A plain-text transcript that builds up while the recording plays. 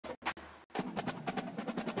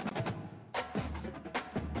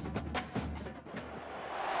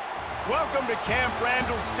Welcome to Camp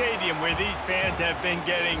Randall Stadium, where these fans have been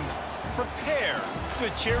getting prepared to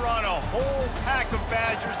cheer on a whole pack of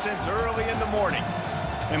Badgers since early in the morning.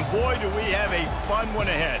 And boy, do we have a fun one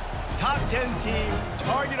ahead. Top 10 team,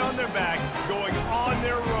 target on their back, going on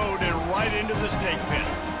their road and right into the snake pit.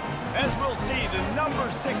 As we'll see, the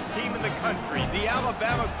number 6 team in the country, the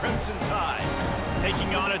Alabama Crimson Tide,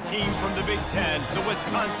 taking on a team from the Big Ten, the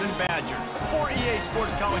Wisconsin Badgers. For EA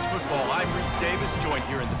Sports College Football, I'm Reese Davis, joined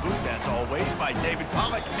here in the booth, as always, by David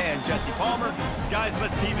Pollack and Jesse Palmer. Guys,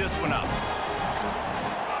 let's tee this one up.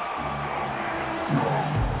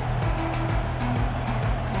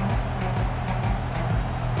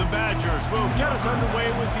 The Badgers will get us underway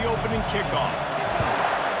with the opening kickoff.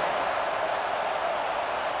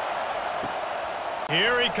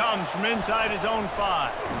 Here he comes from inside his own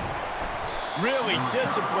 5. Really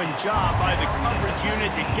disciplined job by the coverage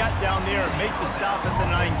unit to get down there and make the stop at the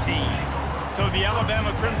 19. So the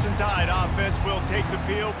Alabama Crimson Tide offense will take the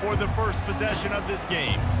field for the first possession of this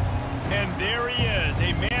game. And there he is,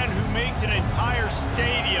 a man who makes an entire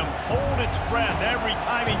stadium hold its breath every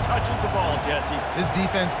time he touches the ball, Jesse. This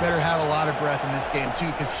defense better have a lot of breath in this game,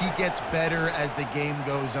 too, because he gets better as the game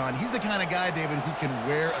goes on. He's the kind of guy, David, who can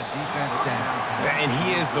wear a defense down. And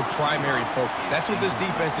he is the primary focus. That's what this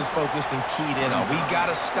defense is focused and keyed in on. We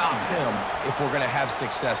got to stop him if we're going to have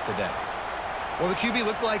success today. Well, the QB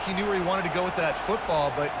looked like he knew where he wanted to go with that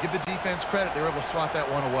football, but give the defense credit. They were able to swat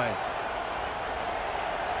that one away.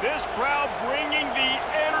 This crowd bringing the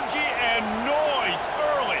energy and noise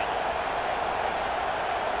early.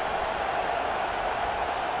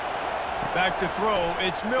 Back to throw,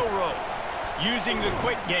 it's Milroe using the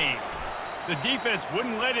quick game. The defense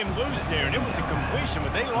wouldn't let him loose there, and it was a completion,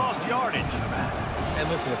 but they lost yardage. And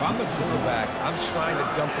listen, if I'm the quarterback, I'm trying to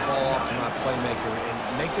dump the ball off to my playmaker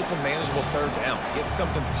and make this a manageable third down, get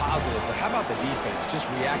something positive. But how about the defense just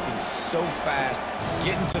reacting so fast,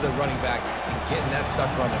 getting to the running back, and getting that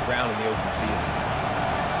sucker on the ground in the open field?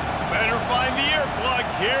 Better find the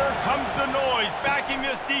earplugs. Here comes the noise, backing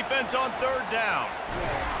this defense on third down.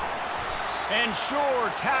 And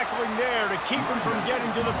sure, tackling there to keep him from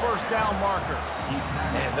getting to the first down marker.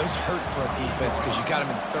 Man, those hurt for a defense because you got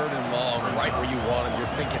him in third and long, right where you want him.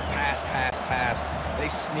 You're thinking pass, pass, pass. They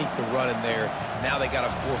sneak the run in there. Now they got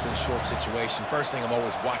a fourth and short situation. First thing, I'm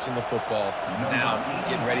always watching the football. Now,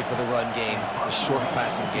 getting ready for the run game, the short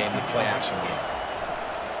passing game, the play action game.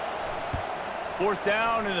 Fourth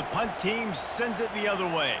down, and the punt team sends it the other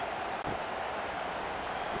way.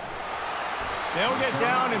 They'll get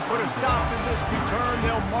down and put a stop to this return.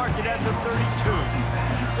 They'll mark it at the 32.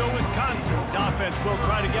 So Wisconsin's offense will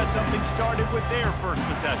try to get something started with their first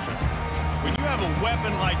possession. When you have a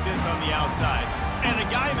weapon like this on the outside and a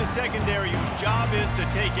guy in the secondary whose job is to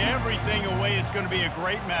take everything away, it's going to be a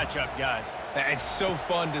great matchup, guys. It's so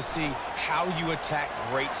fun to see how you attack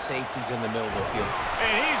great safeties in the middle of the field.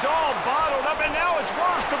 And he's all bottled up, and now it's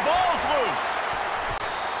worse. The ball's loose.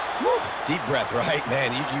 Woo. Deep breath, right?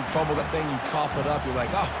 Man, you fumble that thing, you cough it up, you're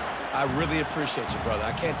like, oh, I really appreciate you, brother.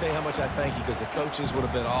 I can't tell you how much I thank you because the coaches would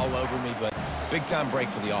have been all over me, but big-time break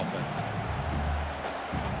for the offense.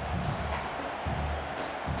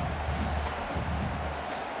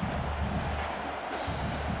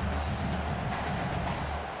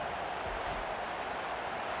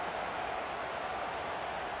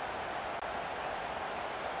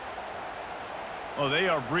 Oh, they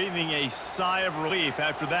are breathing a sigh of relief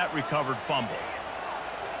after that recovered fumble.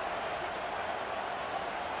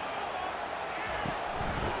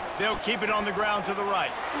 They'll keep it on the ground to the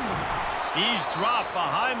right. He's dropped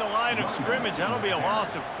behind the line of scrimmage. That'll be a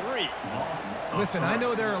loss of 3. Listen, I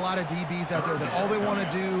know there are a lot of DBs out there that all they want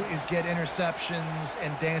to do is get interceptions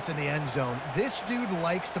and dance in the end zone. This dude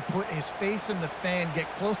likes to put his face in the fan,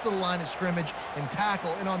 get close to the line of scrimmage, and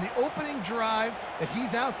tackle. And on the opening drive that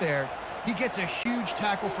he's out there, he gets a huge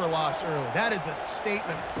tackle for loss early. That is a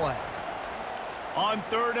statement play. On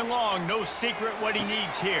third and long, no secret what he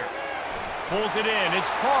needs here. Pulls it in.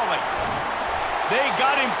 It's Pauly. They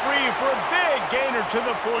got him free for a big gainer to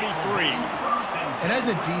the 43. And as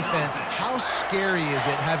a defense, how scary is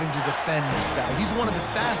it having to defend this guy? He's one of the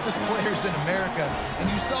fastest players in America, and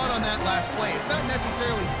you saw it on that last play. It's not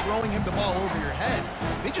necessarily throwing him the ball over your head.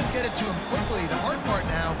 They just get it to him quickly. The hard part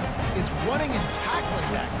now is running and tackling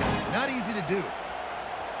that guy. Not easy to do.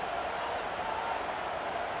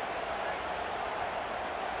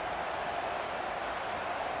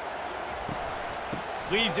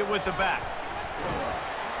 Leaves it with the back.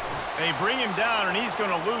 They bring him down, and he's going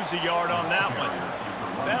to lose a yard on that one.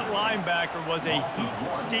 That linebacker was a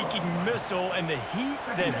heat-seeking missile, and the heat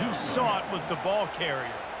that he sought was the ball carrier.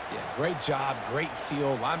 Yeah, great job, great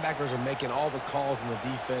feel. Linebackers are making all the calls in the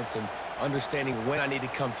defense and understanding when I need to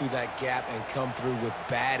come through that gap and come through with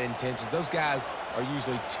bad intentions. Those guys are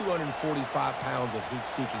usually 245 pounds of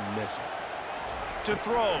heat-seeking missile. To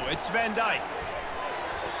throw, it's Van Dyke.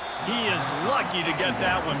 He is lucky to get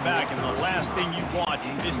that one back, and the last thing you want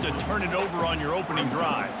is to turn it over on your opening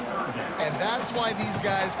drive. And that's why these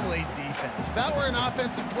guys played defense. If that were an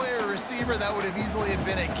offensive player or receiver, that would have easily have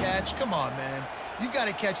been a catch. Come on, man. You've got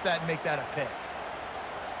to catch that and make that a pick.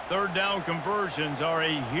 Third down conversions are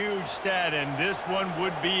a huge stat, and this one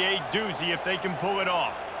would be a doozy if they can pull it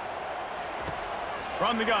off.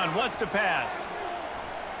 From the gun, wants to pass.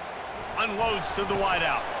 Unloads to the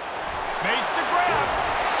wideout. Makes the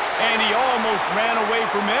grab. And he almost ran away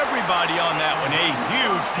from everybody on that one. A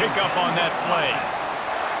huge pickup on that play.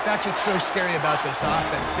 That's what's so scary about this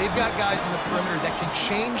offense. They've got guys in the perimeter that can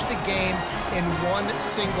change the game in one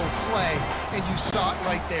single play, and you saw it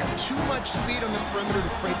right there. Too much speed on the perimeter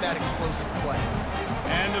to create that explosive play.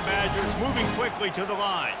 And the Badgers moving quickly to the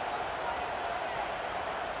line.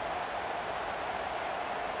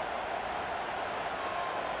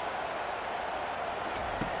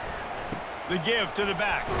 The give to the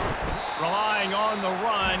back. Relying on the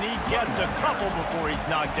run, he gets a couple before he's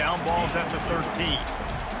knocked down. Ball's at the 13.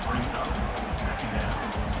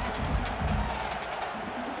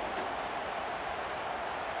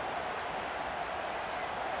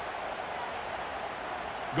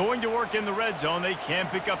 Going to work in the red zone, they can't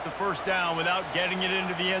pick up the first down without getting it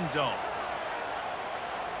into the end zone.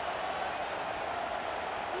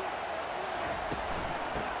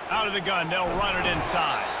 Out of the gun, they'll run it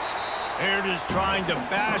inside. Here it is trying to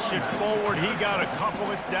bash it forward. He got a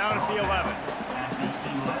couple. It's down at the 11.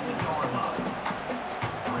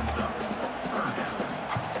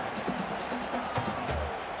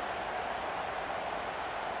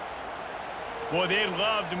 Boy, they'd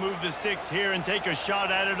love to move the sticks here and take a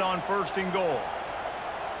shot at it on 1st and goal.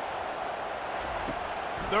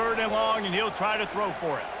 3rd and long, and he'll try to throw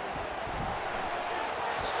for it.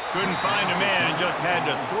 Couldn't find a man and just had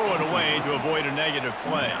to throw it away to avoid a negative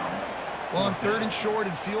play. Well, on 3rd and short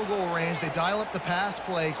and field goal range, they dial up the pass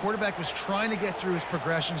play. Quarterback was trying to get through his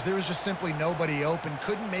progressions. There was just simply nobody open.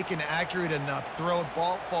 Couldn't make an accurate enough throw.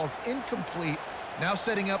 Ball falls incomplete. Now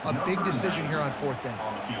setting up a big decision here on 4th down.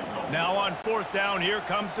 Now on 4th down, here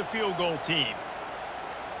comes the field goal team.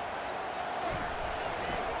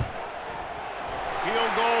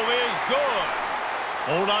 Field goal is good.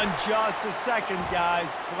 Hold on just a second, guys.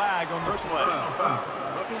 Flag on the play.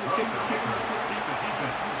 Roughing the kicker.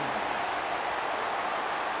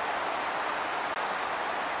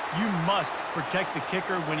 You must protect the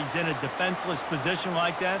kicker when he's in a defenseless position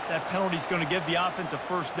like that. That penalty's going to give the offense a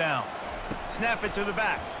 1st down. Snap it to the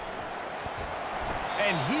back.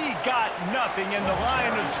 And he got nothing, and the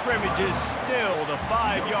line of scrimmage is still the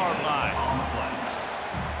 5-yard line.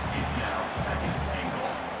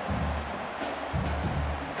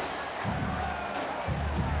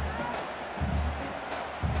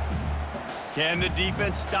 Can the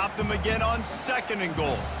defense stop them again on 2nd and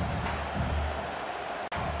goal?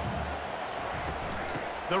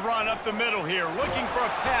 The run up the middle here, looking for a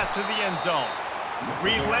path to the end zone.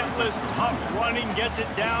 Relentless, tough running, gets it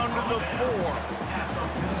down to the 4.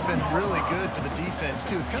 This has been really good for the defense,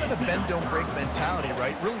 too. It's kind of a bend-don't-break mentality,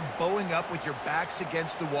 right? Really bowing up with your backs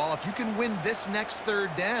against the wall. If you can win this next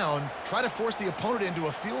 3rd down, try to force the opponent into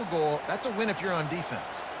a field goal. That's a win if you're on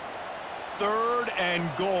defense. 3rd and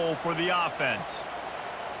goal for the offense.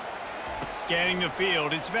 Scanning the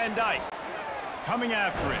field, it's Van Dyke. Coming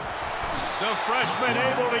after it. The freshman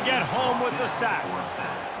able to get home with the sack.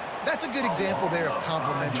 That's a good example there of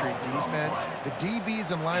complementary defense. The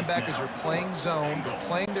DBs and linebackers are playing zone, they're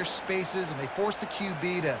playing their spaces, and they force the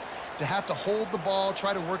QB to have to hold the ball,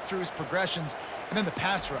 try to work through his progressions, and then the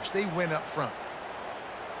pass rush, they win up front.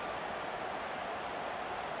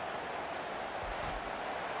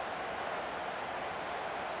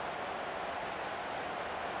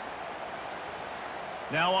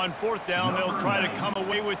 Now on 4th down, they'll try to come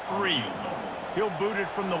away with 3. He'll boot it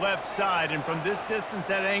from the left side, and from this distance,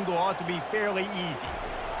 that angle ought to be fairly easy.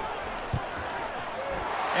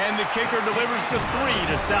 And the kicker delivers the 3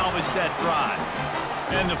 to salvage that drive.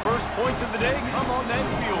 And the first points of the day come on that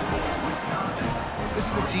field goal. This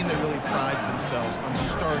is a team that really prides themselves on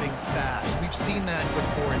starting fast. We've seen that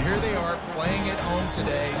before, and here they are playing at home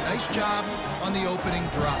today. Nice job on the opening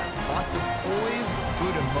drive. Lots of poise,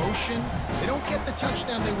 good emotion. They don't get the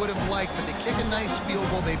touchdown they would have liked, but they kick a nice field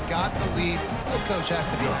goal. They've got the lead. The coach has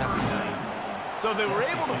to be happy now. So they were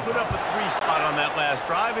able to put up a 3 spot on that last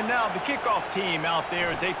drive, and now the kickoff team out there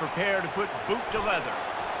as they prepare to put boot to leather.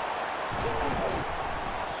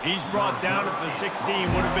 He's brought down at the 16.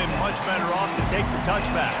 Would have been much better off to take the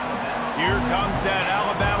touchback. Here comes that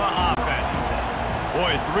Alabama offense.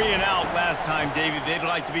 Boy, 3 and out last time, David. They'd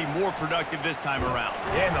like to be more productive this time around.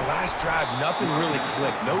 Yeah, in the last drive, nothing really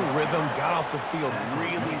clicked. No rhythm, got off the field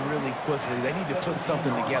really, really quickly. They need to put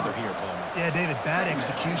something together here, Palmer. Yeah, David, bad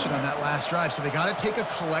execution on that last drive. So they got to take a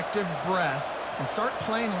collective breath and start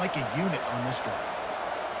playing like a unit on this drive.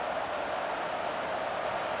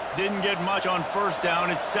 Didn't get much on first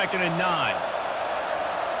down. It's 2nd and 9.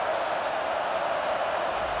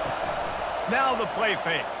 Now the play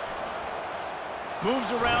fake.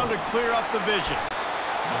 Moves around to clear up the vision.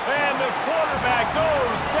 And the quarterback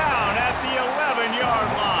goes down at the 11-yard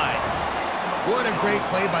line. What a great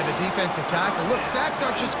play by the defensive tackle. Look, sacks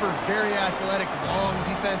aren't just for very athletic, long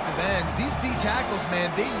defensive ends. These D tackles,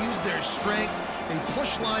 man, they use their strength. They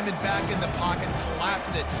push linemen back in the pocket,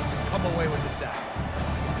 collapse it, and come away with the sack.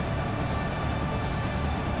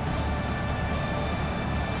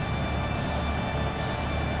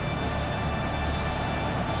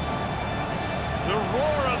 The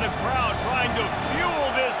roar of the crowd trying to fuel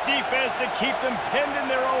this defense to keep them pinned in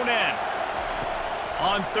their own end.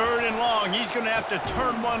 On 3rd and long, he's going to have to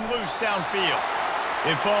turn one loose downfield.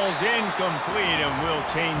 It falls incomplete, and will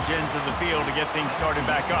change ends of the field to get things started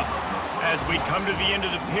back up. As we come to the end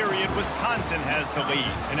of the period, Wisconsin has the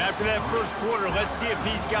lead. And after that first quarter, let's see if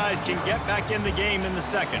these guys can get back in the game in the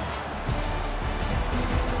second.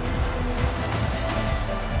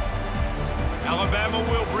 Alabama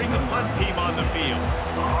will bring the punt team on the field.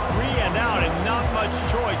 3 and out and not much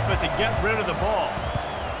choice but to get rid of the ball.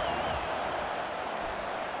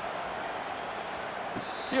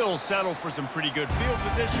 He'll settle for some pretty good field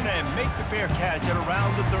position and make the fair catch at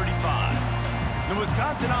around the 35. The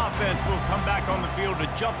Wisconsin offense will come back on the field to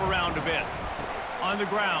jump around a bit. On the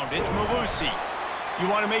ground, it's Malusi. You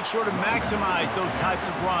want to make sure to maximize those types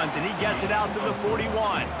of runs, and he gets it out to the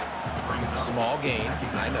 41. Small gain,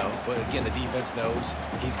 I know, but again, the defense knows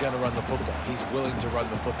he's going to run the football. He's willing to run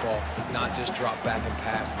the football, not just drop back and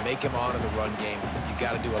pass. Make him honor the run game. You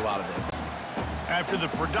got to do a lot of this. After the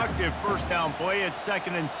productive first down play, it's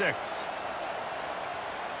 2nd and 6.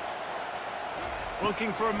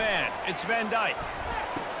 Looking for a man. It's Van Dyke.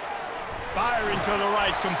 Firing to the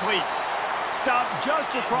right, complete. Stopped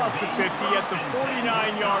just across the 50 at the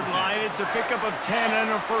 49-yard line. It's a pickup of 10 and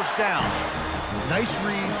a first down. Nice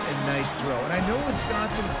read and nice throw. And I know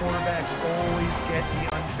Wisconsin quarterbacks always get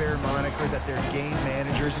the unfair moniker that they're game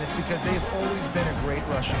managers, and it's because they've always been a great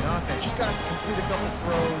rushing offense. Just got to complete a couple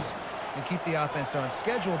throws and keep the offense on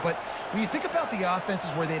schedule. But when you think about the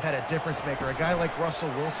offenses where they've had a difference maker, a guy like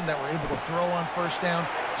Russell Wilson that were able to throw on first down,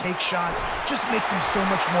 take shots, just make them so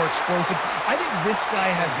much more explosive. I think this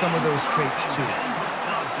guy has some of those traits too.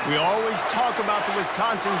 We always talk about the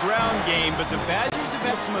Wisconsin ground game, but the Badgers have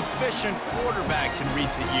had some efficient quarterbacks in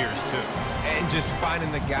recent years too. And just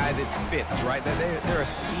finding the guy that fits, right? They're a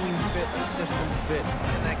scheme fit, a system fit.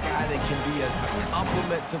 Finding that guy that can be a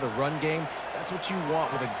complement to the run game. That's what you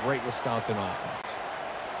want with a great Wisconsin offense.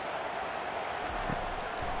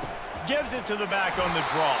 Gives it to the back on the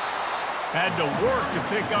draw. Had to work to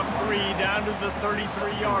pick up 3 down to the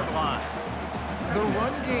 33-yard line. The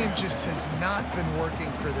run game just has not been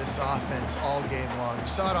working for this offense all game long. You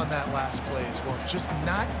saw it on that last play as well. Just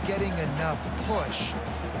not getting enough push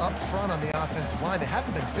up front on the offensive line. They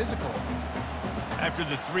haven't been physical. After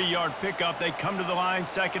the 3-yard pickup, they come to the line,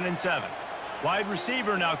 2nd and 7. Wide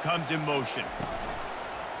receiver now comes in motion.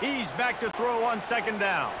 He's back to throw on 2nd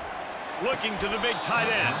down. Looking to the big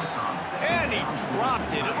tight end. And he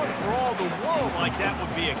dropped it. It looked for all the world like that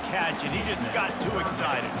would be a catch, and he just got too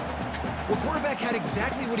excited. Well, quarterback had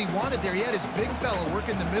exactly what he wanted there. He had his big fella work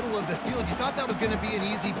in the middle of the field. You thought that was going to be an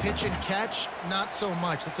easy pitch and catch? Not so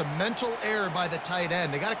much. That's a mental error by the tight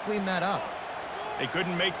end. They got to clean that up. They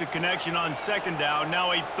couldn't make the connection on 2nd down.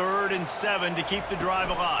 Now a 3rd and 7 to keep the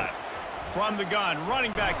drive alive. From the gun,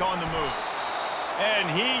 running back on the move. And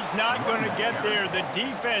he's not going to get there. The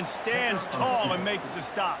defense stands tall and makes the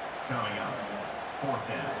stop. Coming up, 4th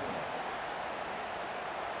down.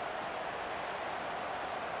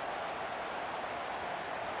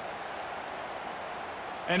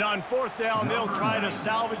 And on 4th down, they'll try to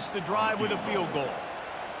salvage the drive with a field goal.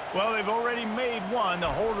 Well, they've already made one. The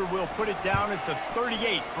holder will put it down at the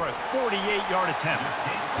 38 for a 48-yard attempt.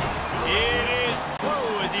 It is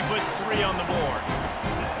true as he puts 3 on the board.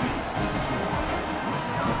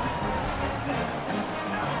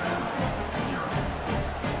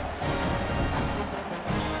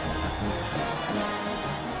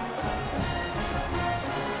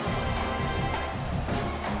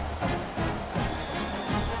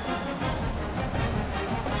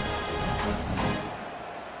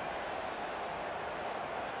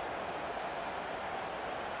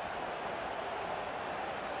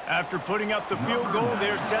 After putting up the field goal,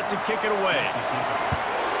 they're set to kick it away.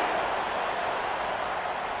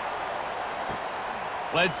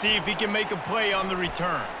 Let's see if he can make a play on the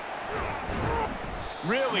return.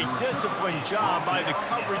 Really disciplined job by the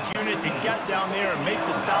coverage unit to get down there and make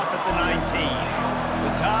the stop at the 19.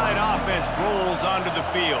 The Tide offense rolls onto the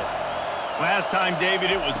field. Last time,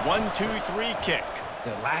 David, it was 1-2-3 kick. The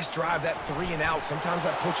last drive, that 3 and out, sometimes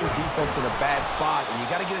that puts your defense in a bad spot, and you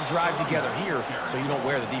got to get a drive together here so you don't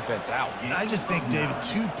wear the defense out. I just think, David,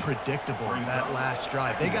 too predictable in that last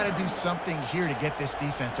drive. They got to do something here to get this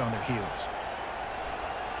defense on their heels.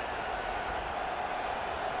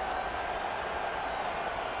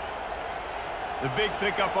 The big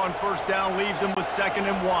pickup on first down leaves them with 2nd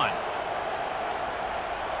and 1.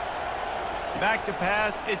 Back to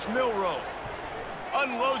pass, it's Milroe.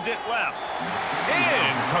 Unloads it left.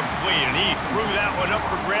 Incomplete, and he threw that one up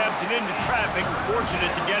for grabs and into traffic. Fortunate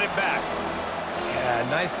to get it back. Yeah,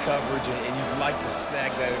 nice coverage, and you'd like to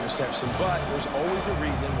snag that interception, but there's always a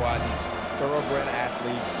reason why these thoroughbred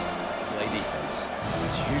athletes play defense.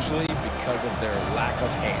 It's usually because of their lack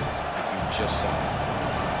of hands, like you just saw.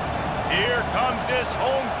 Here comes this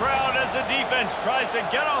home crowd as the defense tries to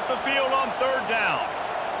get off the field on 3rd down.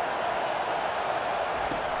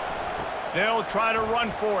 They'll try to run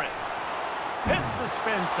for it. Hits the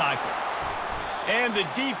spin cycle. And the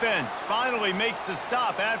defense finally makes the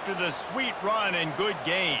stop after the sweet run and good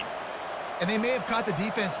gain. And they may have caught the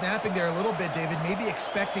defense napping there a little bit, David, maybe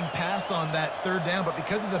expecting pass on that 3rd down, but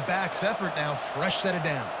because of the back's effort now, fresh set of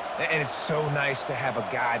downs. And it's so nice to have a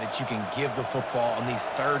guy that you can give the football on these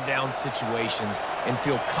 3rd down situations and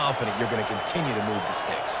feel confident you're going to continue to move the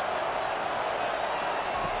sticks.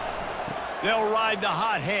 They'll ride the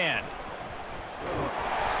hot hand.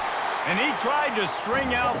 And he tried to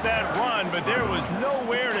string out that run, but there was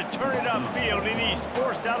nowhere to turn it upfield, and he's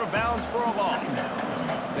forced out of bounds for a loss.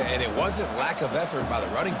 And it wasn't lack of effort by the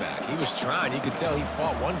running back. He was trying. You could tell he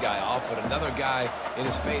fought one guy off, but another guy in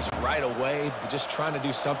his face right away, just trying to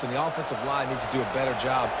do something. The offensive line needs to do a better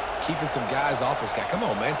job keeping some guys off this guy. Come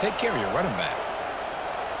on, man. Take care of your running back.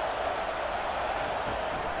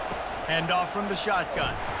 Handoff from the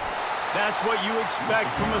shotgun. That's what you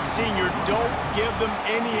expect from a senior. Don't give them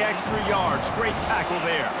any extra yards. Great tackle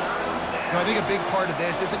there. You know, I think a big part of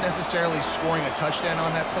this isn't necessarily scoring a touchdown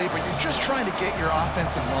on that play, but you're just trying to get your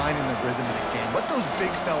offensive line in the rhythm of the game. Let those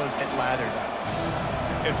big fellas get lathered up.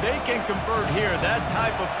 If they can convert here, that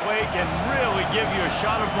type of play can really give you a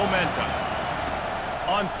shot of momentum.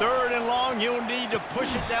 On 3rd and long, he'll need to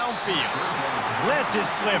push it downfield. Lets it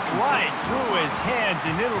slip right through his hands,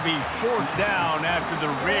 and it'll be 4th down after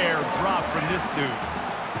the rare drop from this dude.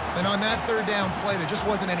 And on that 3rd down play, there just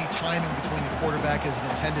wasn't any timing between the quarterback as an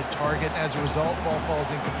intended target. As a result, ball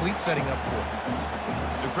falls incomplete, setting up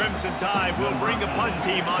 4th. The Crimson Tide will bring a punt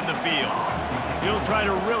team on the field. He'll try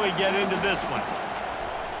to really get into this one.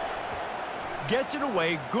 Gets it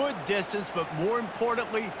away, good distance, but more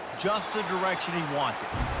importantly, just the direction he wanted.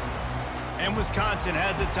 And Wisconsin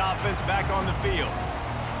has its offense back on the field.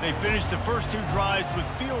 They finished the first 2 drives with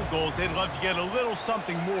field goals. They'd love to get a little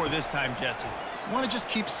something more this time, Jesse. I want to just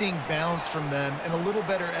keep seeing balance from them and a little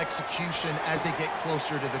better execution as they get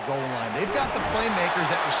closer to the goal line. They've got the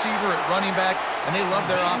playmakers at receiver, at running back, and they love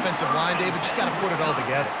their offensive line, David. Just got to put it all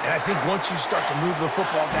together. And I think once you start to move the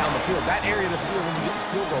football down the field, that area of the field, when you get in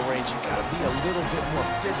field goal range, you got to be a little bit more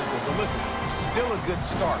physical. So listen, still a good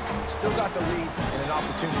start. Still got the lead and an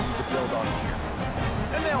opportunity to build on here.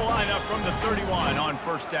 And they'll line up from the 31 on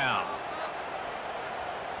 1st down.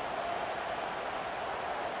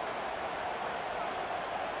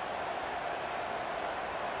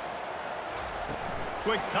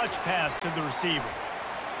 Quick touch pass to the receiver.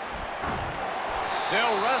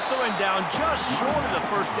 They'll wrestle him down just short of the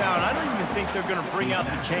 1st down. I don't even think they're going to bring out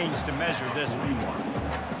the chains to measure this one.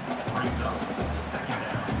 Brings up 2nd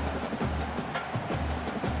down.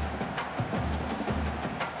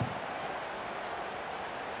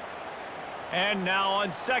 And now on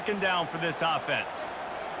 2nd down for this offense.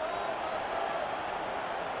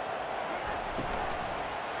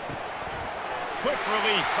 Quick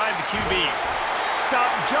release by the QB.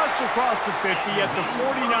 Stopped just across the 50 at the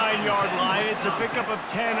 49-yard line. It's a pickup of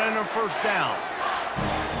 10 and a 1st down.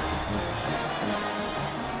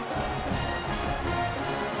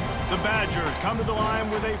 The Badgers come to the line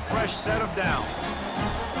with a fresh set of downs.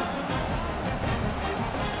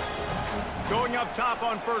 Going up top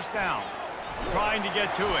on 1st down. Trying to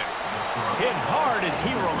get to it. Hit hard as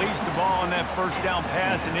he released the ball on that 1st down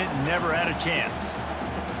pass, and it never had a chance.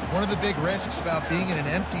 One of the big risks about being in an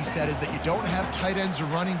empty set is that you don't have tight ends or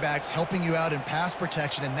running backs helping you out in pass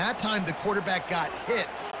protection. And that time the quarterback got hit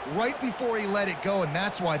right before he let it go, and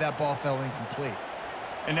that's why that ball fell incomplete.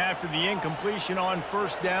 And after the incompletion on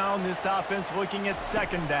first down, this offense looking at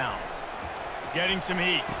second down. Getting some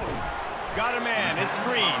heat. Got a man, it's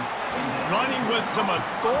Green. Running with some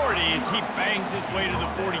authority as he bangs his way to the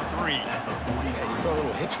 43. Yeah, you throw a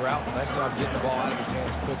little hitch route. Nice job getting the ball out of his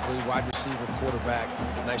hands quickly. Wide receiver, quarterback.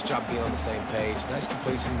 Nice job being on the same page. Nice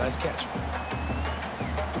completion, nice catch.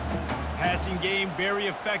 Passing game very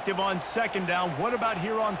effective on second down. What about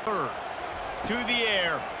here on third? To the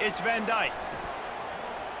air, it's Van Dyke.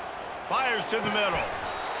 Fires to the middle.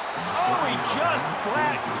 Oh, he just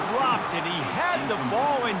flat dropped it. He had the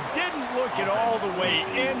ball and didn't look it all the way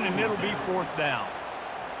in, and it'll be fourth down.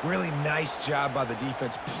 Really nice job by the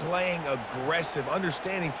defense, playing aggressive,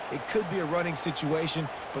 understanding it could be a running situation,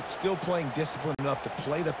 but still playing disciplined enough to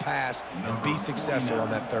play the pass and be successful on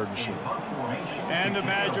that third and short. And the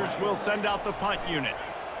Badgers will send out the punt unit.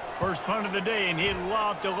 First punt of the day, and he'd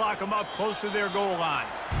love to lock them up close to their goal line.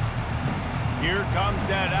 Here comes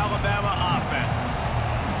that Alabama offense.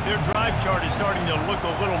 Their drive chart is starting to look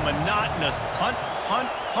a little monotonous. Punt, punt,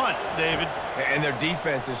 punt, David. And their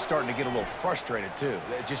defense is starting to get a little frustrated, too.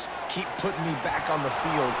 They just keep putting me back on the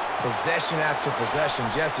field, possession after possession.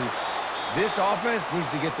 Jesse, this offense needs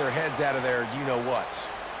to get their heads out of their you-know-whats.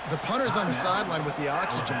 The punter's on the sideline with the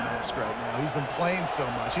oxygen mask right now. He's been playing so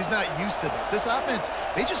much. He's not used to this. This offense,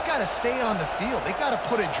 they just got to stay on the field. They got to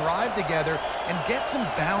put a drive together and get some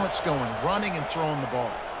balance going, running and throwing the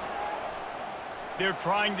ball. They're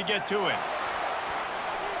trying to get to him.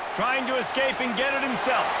 Trying to escape and get it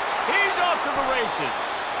himself. He's off to the races.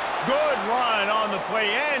 Good run on the play,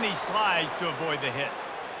 and he slides to avoid the hit.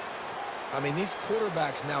 I mean, these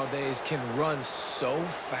quarterbacks nowadays can run so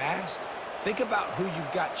fast. Think about who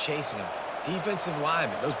you've got chasing them. Defensive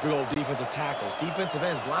linemen, those big old defensive tackles, defensive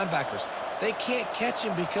ends, linebackers. They can't catch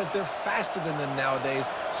him because they're faster than them nowadays.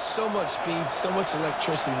 So much speed, so much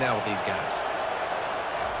electricity now with these guys.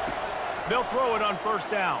 They'll throw it on first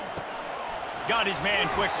down. Got his man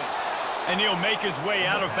quickly. And he'll make his way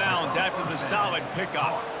out of bounds after the solid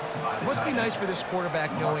pickup. It must be nice for this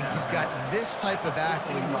quarterback knowing he's got this type of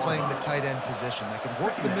athlete playing the tight end position that can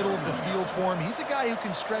work the middle of the field for him. He's a guy who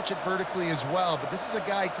can stretch it vertically as well, but this is a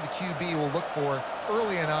guy the QB will look for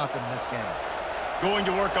early and often in this game. Going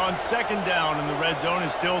to work on second down in the red zone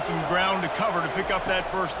is still some ground to cover to pick up that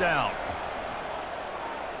first down.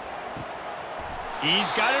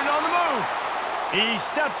 He's got it on the move. He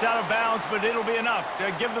steps out of bounds, but it'll be enough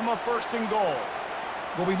to give them a first and goal.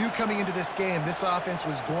 Well, we knew coming into this game, this offense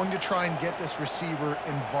was going to try and get this receiver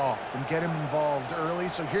involved and get him involved early.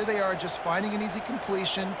 So here they are just finding an easy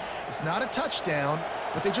completion. It's not a touchdown,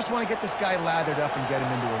 but they just want to get this guy lathered up and get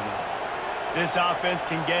him into a rhythm. This offense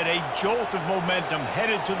can get a jolt of momentum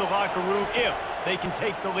headed to the locker room if they can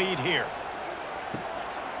take the lead here.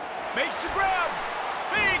 Makes the grab.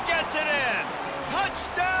 He gets it in.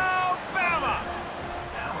 Touchdown, Bama!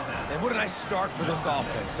 And what a nice start for this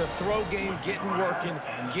offense. The throw game getting working,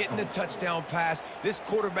 getting the touchdown pass. This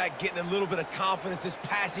quarterback getting a little bit of confidence. This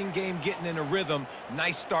passing game getting in a rhythm.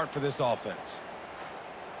 Nice start for this offense.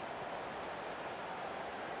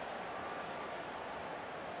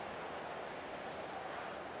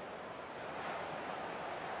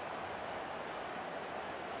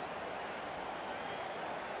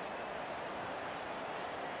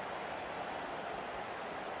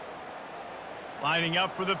 Lining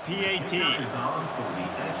up for the PAT.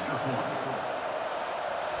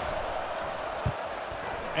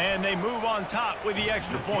 And they move on top with the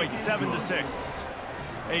extra point, 7-6.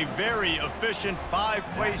 A very efficient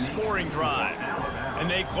 5-play scoring drive. And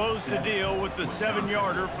they close the deal with the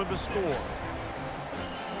 7-yarder for the score.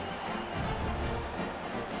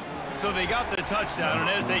 So they got the touchdown, and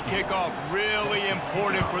as they kick off, really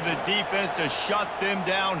important for the defense to shut them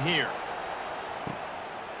down here.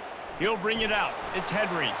 He'll bring it out. It's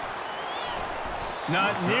Henry.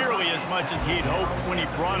 Not nearly as much as he'd hoped when he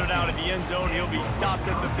brought it out of the end zone. He'll be stopped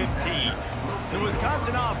at the 15. The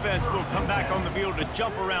Wisconsin offense will come back on the field to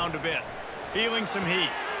jump around a bit. Feeling some heat.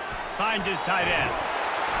 Finds his tight end.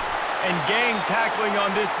 And gang tackling on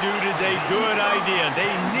this dude is a good idea. They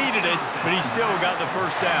needed it, but he still got the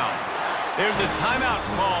first down. There's a timeout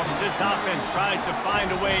called as this offense tries to find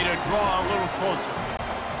a way to draw a little closer.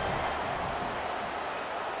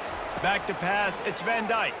 Back to pass, it's Van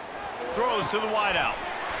Dyke. Throws to the wideout.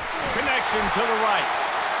 Connection to the right.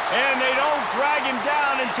 And they don't drag him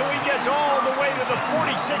down until he gets all the way to the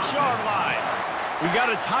 46-yard line. We got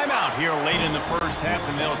a timeout here late in the first half,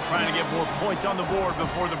 and they'll try to get more points on the board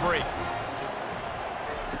before the break.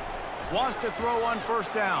 Wants to throw on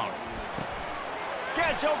first down.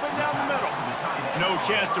 Gets open down the middle. No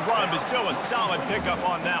chance to run, but still a solid pickup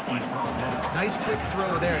on that one. Nice quick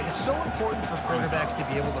throw there. And it's so important for quarterbacks to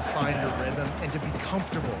be able to find a rhythm and to be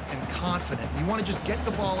comfortable and confident. You want to just get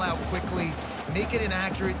the ball out quickly, make it an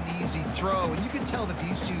accurate and easy throw. And you can tell that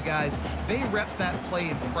these two guys, they rep that play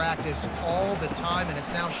in practice all the time, and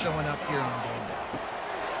it's now showing up here on game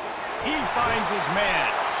day. He finds his man.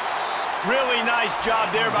 Really nice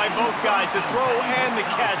job there by both guys to throw and the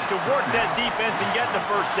catch to work that defense and get the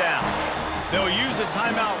first down. They'll use a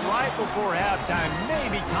timeout right before halftime,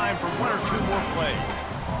 maybe time for 1 or 2 more plays.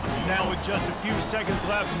 Now with just a few seconds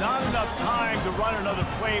left, not enough time to run another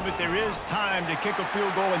play, but there is time to kick a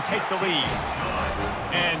field goal and take the lead.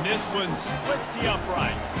 And this one splits the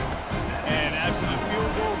uprights. And after the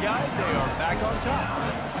field goal, guys, they are back on top.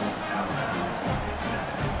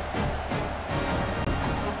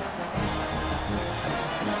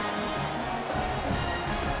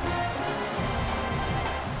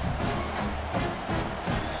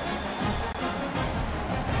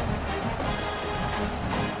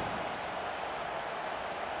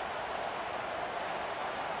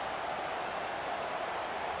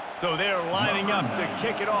 So they're lining up to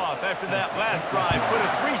kick it off after that last drive. Put a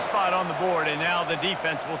 3-spot on the board, and now the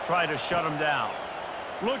defense will try to shut them down.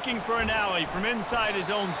 Looking for an alley from inside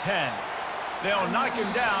his own 10. They'll knock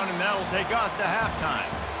him down, and that'll take us to halftime.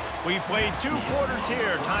 We've played 2 quarters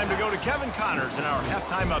here. Time to go to Kevin Connors in our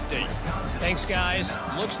halftime update. Thanks, guys.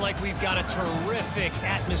 Looks like we've got a terrific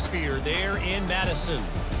atmosphere there in Madison.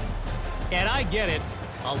 And I get it.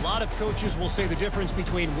 A lot of coaches will say the difference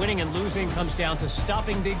between winning and losing comes down to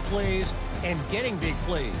stopping big plays and getting big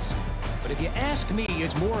plays. But if you ask me,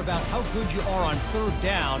 it's more about how good you are on 3rd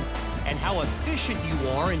down and how efficient you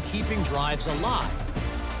are in keeping drives alive.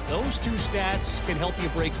 Those 2 stats can help you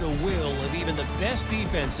break the will of even the best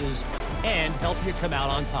defenses and help you come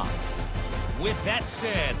out on top. With that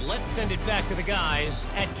said, let's send it back to the guys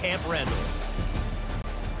at Camp Randall.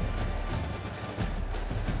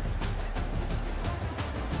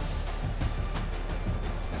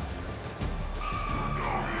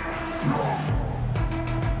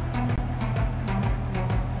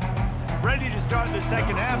 Ready to start the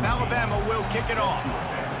second half. Alabama will kick it off.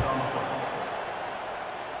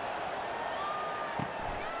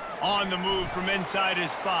 On the move from inside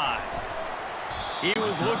his 5. He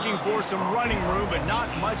was looking for some running room, but not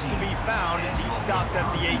much to be found as he stopped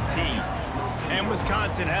at the 18. And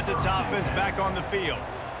Wisconsin has its offense back on the field.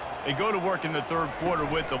 They go to work in the 3rd quarter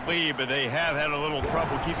with the lead, but they have had a little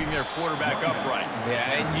trouble keeping their quarterback upright.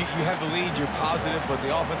 Yeah, and you have the lead, you're positive, but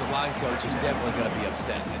the offensive line coach is definitely going to be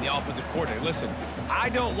upset. And the offensive coordinator, listen, I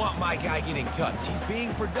don't want my guy getting touched. He's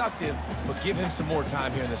being productive, but give him some more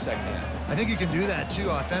time here in the second half. I think you can do that,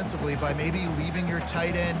 too, offensively, by maybe leaving your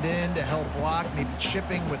tight end in to help block, maybe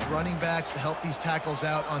chipping with running backs to help these tackles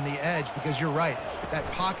out on the edge, because you're right. That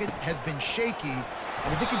pocket has been shaky,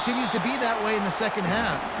 and if it continues to be that way in the second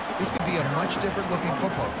half, this could be a much different looking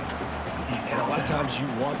football game. And a lot of times you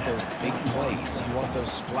want those big plays. You want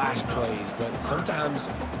those splash plays, but sometimes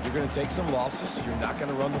you're going to take some losses. You're not going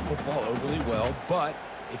to run the football overly well, but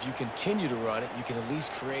if you continue to run it, you can at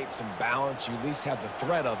least create some balance. You at least have the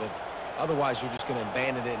threat of it. Otherwise, you're just going to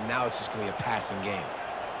abandon it, and now it's just going to be a passing game.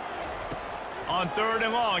 On 3rd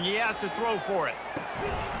and long, he has to throw for it.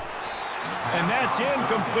 And that's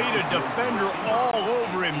incomplete. A defender all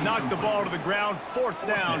over him. Knocked the ball to the ground. 4th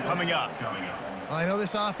down coming up. I know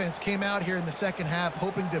this offense came out here in the second half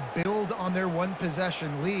hoping to build on their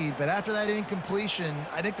 1-possession lead, but after that incompletion,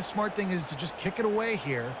 I think the smart thing is to just kick it away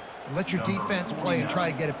here and let your defense play and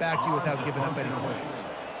try to get it back to you without giving up any points.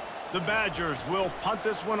 The Badgers will punt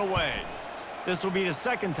this one away. This will be the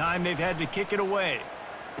 2nd time they've had to kick it away.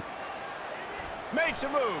 Makes a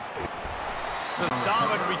move. The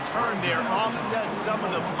solid return there offsets some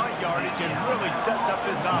of the punt yardage and really sets up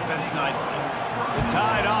this offense nicely. The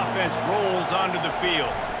Tide offense rolls onto the field.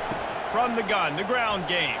 From the gun, the ground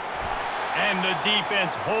game. And the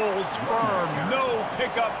defense holds firm. No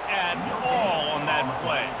pickup at all on that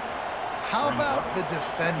play. How about the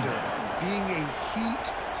defender being a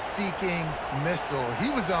heat-seeking missile? He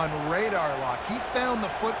was on radar lock. He found the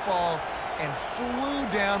football and flew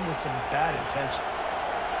down with some bad intentions.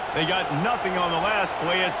 They got nothing on the last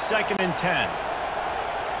play. It's 2nd and 10.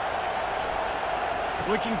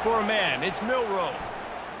 Looking for a man. It's Milroe.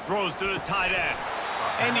 Throws to the tight end.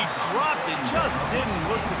 And he dropped it. Just didn't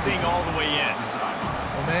look the thing all the way in.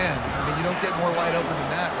 Oh, man. I mean, you don't get more wide open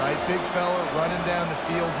than that, right? Big fella running down the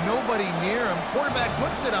field. Nobody near him. Quarterback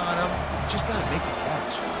puts it on him. Just got to make the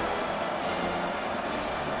catch.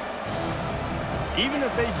 Even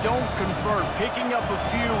if they don't convert, picking up a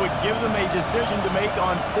few would give them a decision to make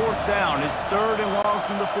on 4th down. It's 3rd and long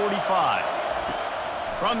from the 45.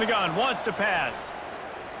 From the gun, wants to pass.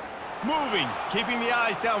 Moving, keeping the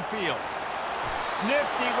eyes downfield.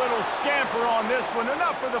 Nifty little scamper on this one.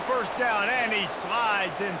 Enough for the 1st down, and he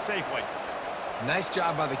slides in safely. Nice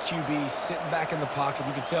job by the QB, sitting back in the pocket.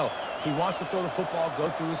 You can tell he wants to throw the football, go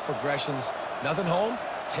through his progressions. Nothing home,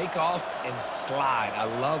 take off and slide. I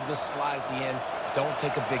love the slide at the end. Don't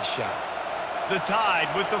take a big shot. The Tide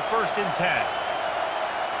with the 1st and 10.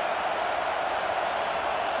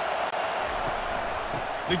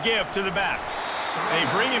 The give to the back. They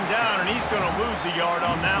bring him down, and he's going to lose a yard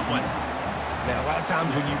on that one. Man, a lot of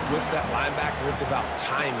times when you blitz that linebacker, it's about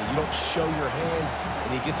timing. You don't show your hand,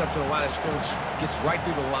 and he gets up to the line of scrimmage, gets right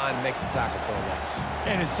through the line, makes the tackle for a loss.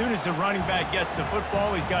 And as soon as the running back gets the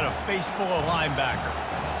football, he's got a face full of linebacker.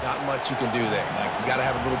 Not much you can do there. Like, you got to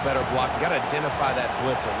have a little better block. You got to identify that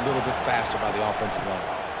blitz a little bit faster by the offensive line.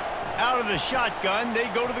 Out of the shotgun, they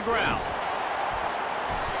go to the ground.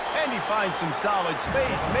 And he finds some solid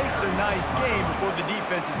space, makes a nice game before the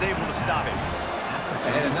defense is able to stop him.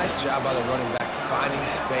 And a nice job by the running back, finding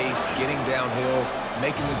space, getting downhill,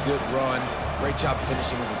 making a good run. Great job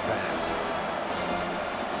finishing with his pads.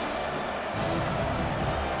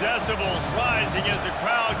 Decibels rising as the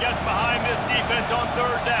crowd gets behind this defense on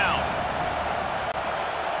 3rd down.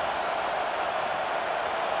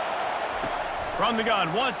 From the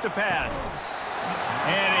gun, wants to pass.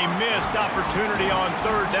 And a missed opportunity on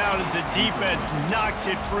 3rd down as the defense knocks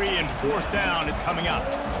it free, and 4th down is coming up.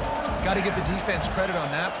 Got to give the defense credit on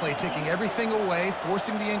that play, taking everything away,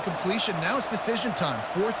 forcing the incompletion. Now it's decision time.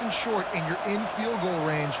 4th and short, and you're in field goal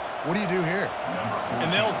range. What do you do here? And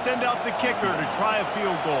they'll send out the kicker to try a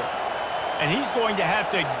field goal. And he's going to have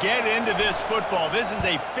to get into this football. This is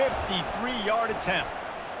a 53-yard attempt.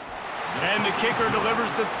 And the kicker delivers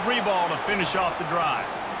the 3-ball to finish off the drive.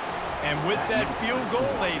 And with that field goal,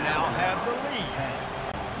 they now have the lead.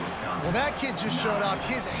 Well, that kid just showed off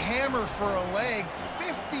his hammer for a leg,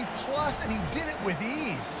 50+, and he did it with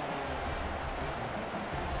ease.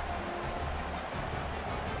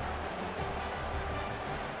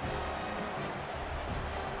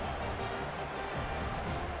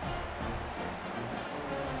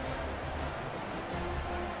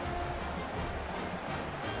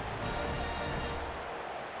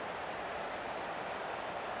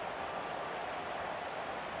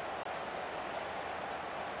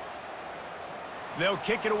 They'll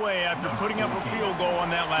kick it away after putting up a field goal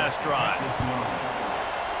on that last drive.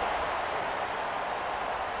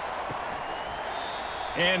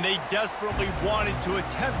 And they desperately wanted to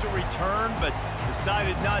attempt a return, but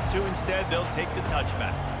decided not to. Instead, they'll take the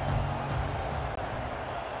touchback.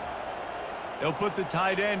 They'll put the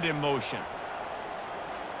tight end in motion.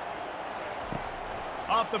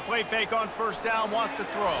 Off the play fake on 1st down, wants to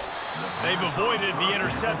throw. They've avoided the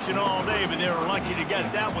interception all day, but they were lucky to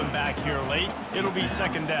get that one back here late. It'll be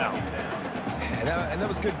 2nd down. And that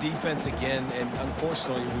was good defense again, and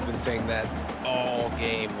unfortunately, we've been saying that all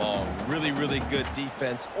game long. Really, really good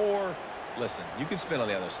defense, or, listen, you can spin on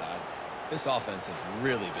the other side. This offense has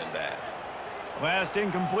really been bad. Last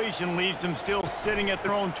incompletion leaves them still sitting at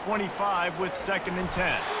their own 25 with 2nd and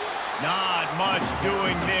 10. Not much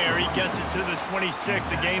doing there. He gets it to the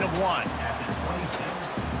 26, a gain of 1. At the 26,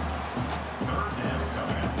 3rd down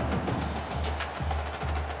coming up.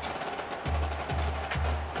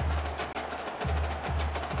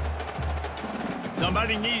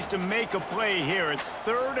 Somebody needs to make a play here. It's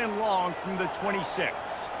 3rd and long from the 26.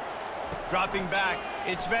 Dropping back,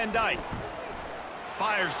 it's Van Dyke.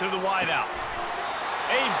 Fires to the wideout.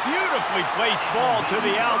 A beautifully placed ball to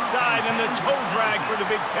the outside, and the toe drag for the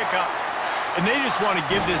big pickup. And they just want to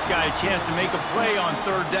give this guy a chance to make a play on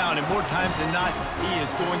 3rd down, and more times than not, he is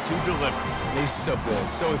going to deliver. He's so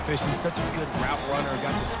good, so efficient, such a good route runner,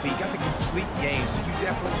 got the speed, got the complete game, so you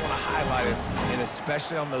definitely want to highlight it, and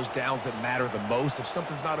especially on those downs that matter the most. If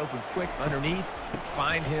something's not open quick underneath,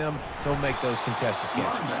 find him, he'll make those contested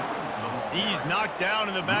catches. He's knocked down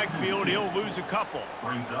in the backfield. He'll lose a couple.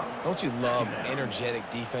 Don't you love energetic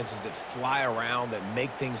defenses that fly around, that make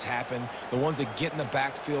things happen? The ones that get in the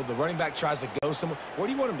backfield, the running back tries to go somewhere. Where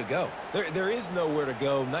do you want him to go? There is nowhere to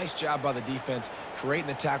go. Nice job by the defense, creating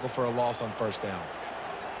the tackle for a loss on 1st down.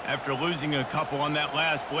 After losing a couple on that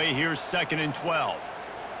last play, here's 2nd and 12.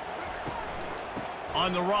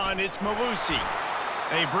 On the run, it's Malusi.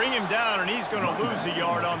 They bring him down, and he's going to lose a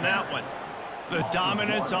yard on that one. The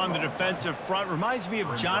dominance on the defensive front reminds me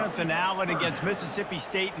of Jonathan Allen against Mississippi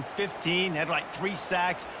State in 15. Had like 3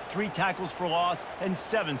 sacks, 3 tackles for loss, and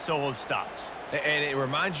 7 solo stops. And it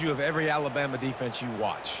reminds you of every Alabama defense you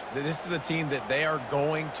watch. This is a team that they are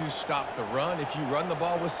going to stop the run. If you run the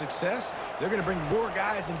ball with success, they're going to bring more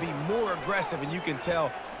guys and be more aggressive, and you can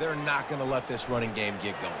tell they're not going to let this running game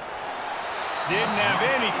get going. Didn't have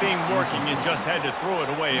anything working and just had to throw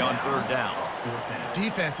it away on 3rd down.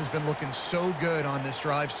 Defense has been looking so good on this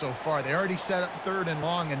drive so far. They already set up 3rd and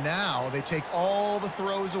long, and now they take all the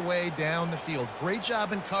throws away down the field. Great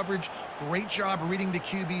job in coverage. Great job reading the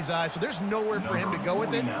QB's eyes. So there's nowhere for him to go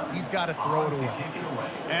with it. He's got to throw it away.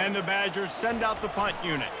 And the Badgers send out the punt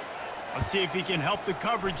unit. Let's see if he can help the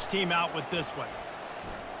coverage team out with this one.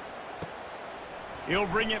 He'll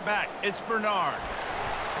bring it back. It's Bernard.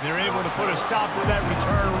 They're able to put a stop to that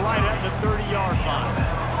return right at the 30-yard line.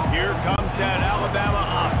 Here comes that Alabama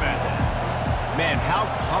offense. Man, how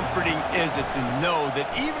comforting is it to know that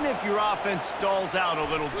even if your offense stalls out a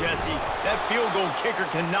little, Jesse, that field goal kicker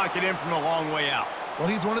can knock it in from a long way out. Well,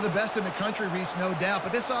 he's one of the best in the country, Reese, no doubt.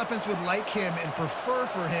 But this offense would like him and prefer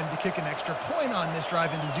for him to kick an extra point on this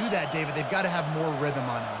drive. And to do that, David, they've got to have more rhythm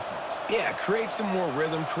on offense. Yeah, create some more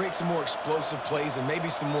rhythm, create some more explosive plays, and maybe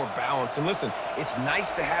some more balance. And listen, it's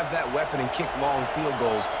nice to have that weapon and kick long field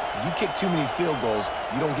goals. You kick too many field goals,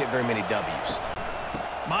 you don't get very many W's.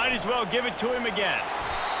 Might as well give it to him again.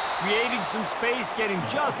 Creating some space, getting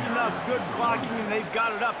just enough good blocking, and they've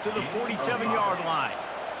got it up to the 47-yard line.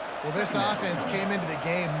 Well, this offense came into the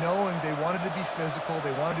game knowing they wanted to be physical,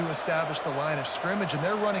 they wanted to establish the line of scrimmage, and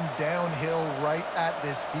they're running downhill right at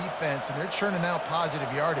this defense, and they're churning out positive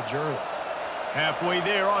yardage early. Halfway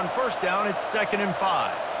there on 1st down, it's 2nd and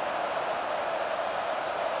 5.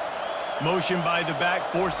 Motion by the back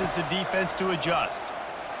forces the defense to adjust.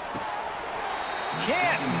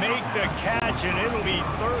 Can't make the catch, and it'll be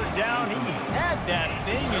 3rd down. He had that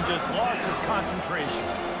thing and just lost his concentration.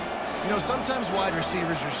 You know, sometimes wide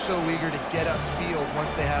receivers are so eager to get upfield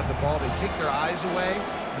once they have the ball. They take their eyes away.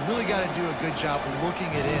 You really got to do a good job looking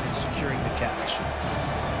it in and securing the catch.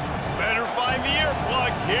 Better find the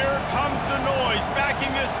earplugs. Here comes the noise, backing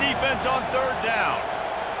this defense on 3rd down.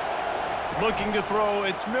 Looking to throw,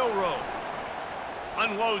 it's Milroe.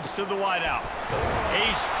 Unloads to the wideout. A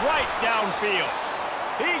strike downfield.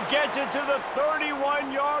 He gets it to the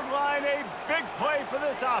 31-yard line. A big play for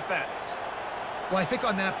this offense. Well, I think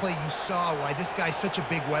on that play you saw why this guy's such a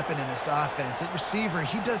big weapon in this offense. At receiver,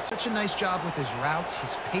 he does such a nice job with his routes.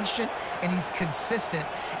 He's patient, and he's consistent,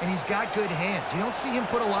 and he's got good hands. You don't see him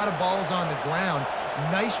put a lot of balls on the ground.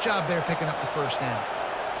 Nice job there picking up the 1st down.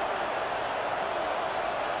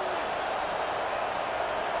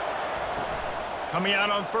 Coming out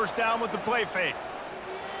on 1st down with the play fake.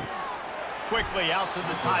 Quickly out to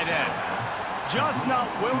the tight end. Just not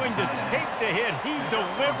willing to take the hit. He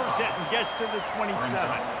delivers it and gets to the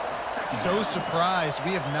 27. So surprised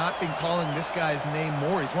we have not been calling this guy's name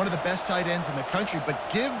more. He's one of the best tight ends in the country, but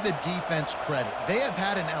give the defense credit. They have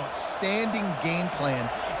had an outstanding game plan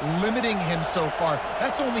limiting him so far.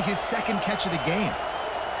 That's only his 2nd catch of the game.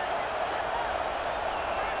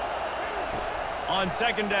 On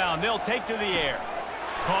 2nd down, they'll take to the air.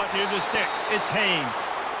 Caught near the sticks. It's Haynes.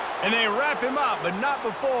 And they wrap him up, but not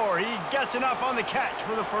before he gets enough on the catch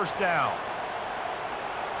for the 1st down.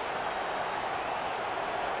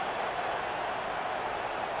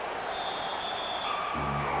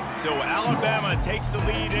 So Alabama takes the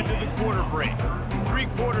lead into the quarter break. 3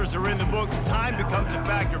 quarters are in the books. Time becomes a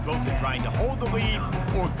factor both in trying to hold the lead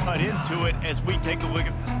or cut into it as we take a look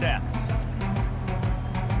at the stats.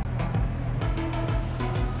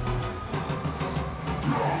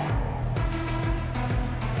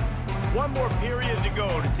 One more period to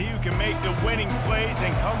go to see who can make the winning plays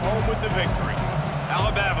and come home with the victory.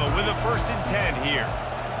 Alabama with a 1st and 10 here.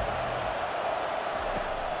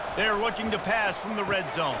 They're looking to pass from the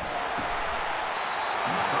red zone.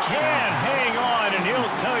 Can hang on, and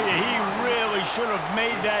he'll tell you he really should have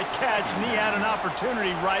made that catch, and he had an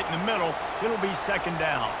opportunity right in the middle. It'll be 2nd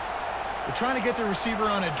down. They're trying to get the receiver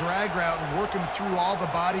on a drag route and work him through all the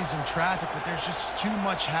bodies in traffic, but there's just too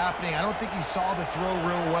much happening. I don't think he saw the throw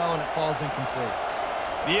real well, and it falls incomplete.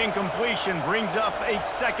 The incompletion brings up a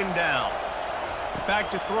 2nd down.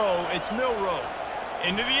 Back to throw, it's Milroe.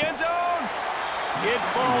 Into the end zone. It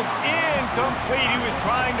falls incomplete. He was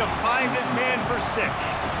trying to find this man for 6.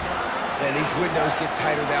 And these windows get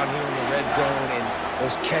tighter down here in the red zone, and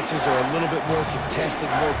those catches are a little bit more contested,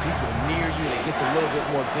 more people near you, and it gets a little bit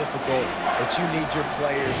more difficult. But you need your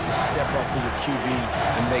players to step up for your QB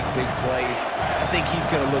and make big plays. I think he's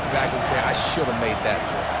going to look back and say, I should have made that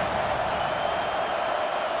play.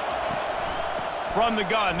 From the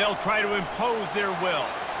gun, they'll try to impose their will.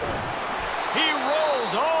 He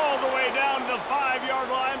rolls all the way down to the 5-yard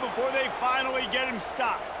line before they finally get him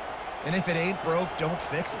stopped. And if it ain't broke, don't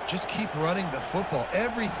fix it. Just keep running the football.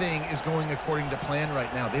 Everything is going according to plan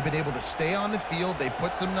right now. They've been able to stay on the field. They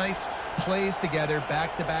put some nice plays together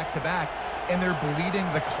back to back to back, and they're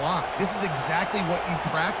bleeding the clock. This is exactly what you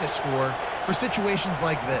practice for situations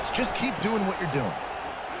like this. Just keep doing what you're doing.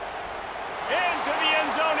 Into the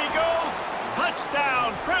end zone he goes.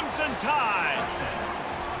 Touchdown, Crimson Tide.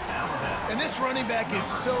 And this running back is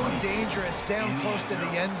so dangerous down close to the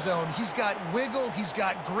end zone. He's got wiggle, he's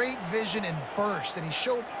got great vision and burst, and he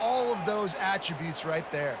showed all of those attributes right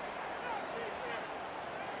there.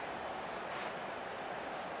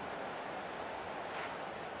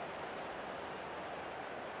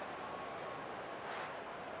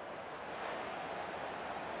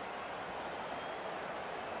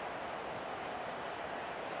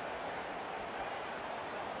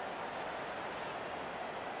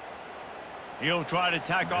 He'll try to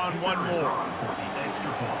tack on one more.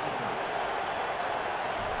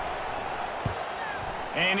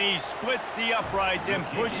 And he splits the uprights and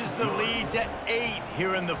pushes the lead to 8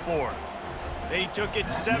 here in the 4th. They took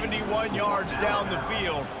it 71 yards down the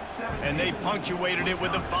field, and they punctuated it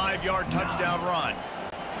with a 5-yard touchdown run.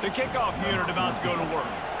 The kickoff unit about to go to work.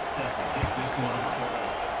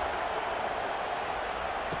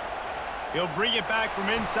 He'll bring it back from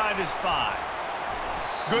inside his 5.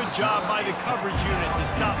 Good job by the coverage unit to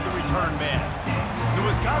stop the return man. The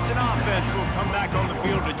Wisconsin offense will come back on the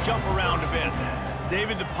field to jump around a bit.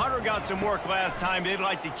 David, the punter got some work last time. They'd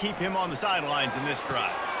like to keep him on the sidelines in this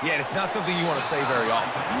drive. Yeah, it's not something you want to say very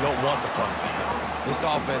often. You don't want the punter. This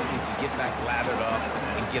offense needs to get back lathered up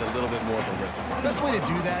and get a little bit more of a rhythm. The best way to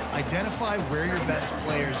do that, identify where your best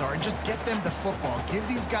players are and just get them the football. Give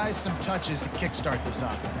these guys some touches to kickstart this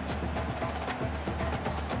offense.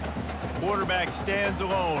 Quarterback stands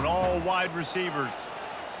alone, all wide receivers.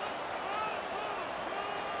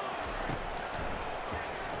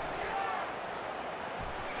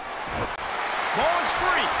 Ball is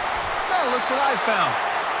free. Now look what I found.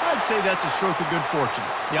 I'd say that's a stroke of good fortune.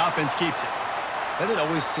 The offense keeps it. Doesn't it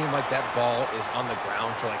always seem like that ball is on the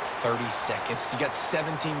ground for like 30 seconds? You got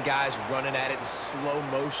 17 guys running at it in slow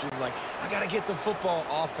motion. Like, I got to get the football.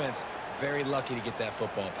 Offense, very lucky to get that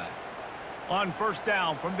football back. On first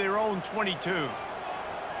down from their own 22.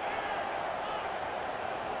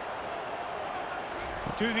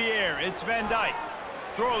 To the air, it's Van Dyke.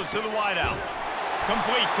 Throws to the wideout.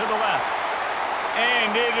 Complete to the left.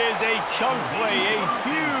 And it is a chunk play, a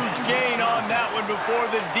huge gain on that one before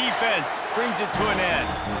the defense brings it to an end.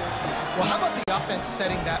 Well, how about the offense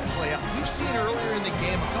setting that play up? We've seen earlier in the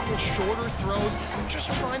game a couple shorter throws. They're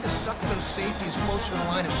just trying to suck those safeties closer to the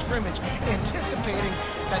line of scrimmage, anticipating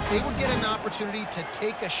that they would get an opportunity to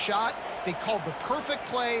take a shot. They called the perfect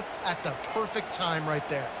play at the perfect time right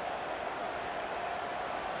there.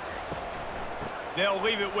 They'll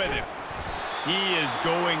leave it with him. He is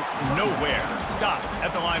going nowhere. Stop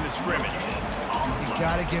at the line of scrimmage. You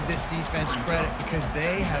got to give this defense credit because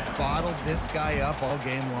they have bottled this guy up all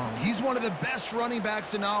game long. He's one of the best running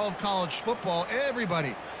backs in all of college football.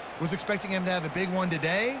 Everybody was expecting him to have a big one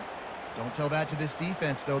today. Don't tell that to this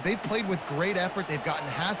defense, though. They've played with great effort. They've gotten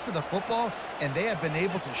hats to the football, and they have been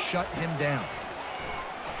able to shut him down.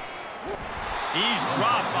 He's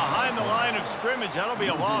dropped behind the line of scrimmage. That'll be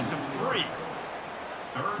a loss of 3.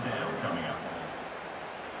 Third down coming up.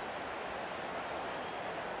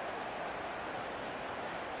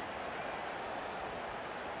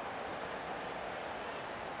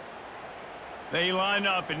 They line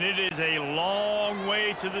up, and it is a long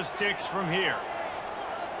way to the sticks from here.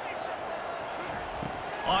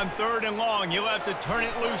 On 3rd and long, you'll have to turn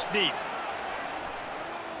it loose deep.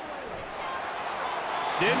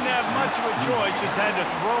 Didn't have much of a choice, just had to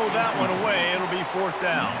throw that one away. It'll be 4th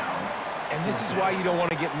down. And this is why you don't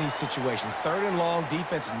want to get in these situations. 3rd and long,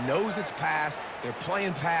 defense knows it's pass. They're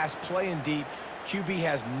playing pass, playing deep. QB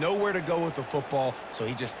has nowhere to go with the football, so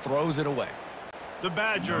he just throws it away. The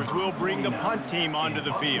Badgers will bring the punt team onto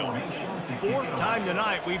the field. 4th time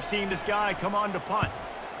tonight we've seen this guy come on to punt.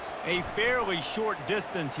 A fairly short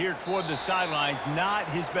distance here toward the sidelines, not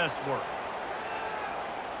his best work.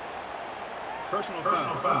 Personal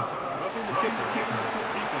foul. Roughing the kicker.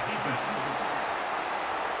 Defense.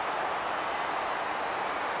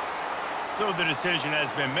 So the decision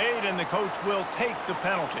has been made, and the coach will take the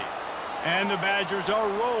penalty. And the Badgers are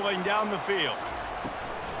rolling down the field.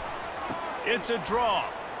 It's a draw.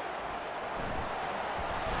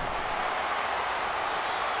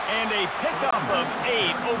 And a pickup of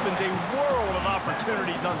 8 opens a world of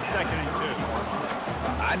opportunities on 2nd and 2.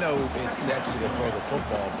 I know it's sexy to throw the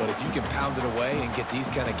football, but if you can pound it away and get these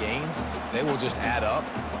kind of gains, they will just add up,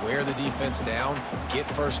 wear the defense down, get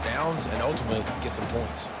first downs, and ultimately get some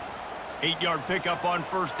points. 8-yard pickup on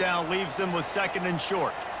first down leaves them with 2nd and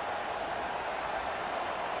short.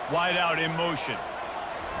 Wide out in motion.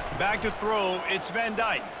 Back to throw, it's Van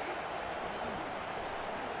Dyke.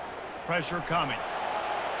 Pressure coming.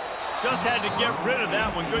 Just had to get rid of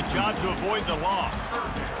that one. Good job to avoid the loss.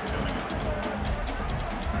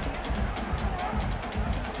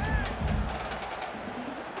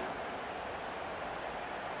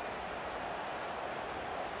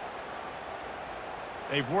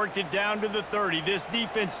 They've worked it down to the 30. This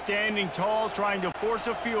defense standing tall, trying to force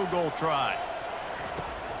a field goal try.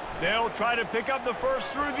 They'll try to pick up the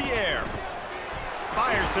first through the air.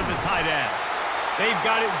 Fires to the tight end. They've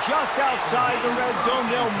got it just outside the red zone.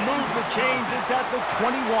 They'll move the chains. It's at the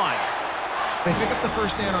 21. They pick up the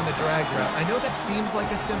first down on the drag route. I know that seems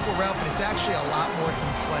like a simple route, but it's actually a lot more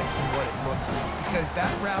complex than what it looks like because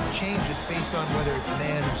that route changes based on whether it's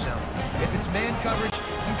man or zone. If it's man coverage,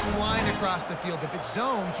 he's flying across the field. If it's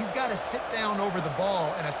zone, he's got to sit down over the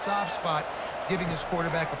ball in a soft spot, giving his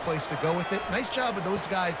quarterback a place to go with it. Nice job of those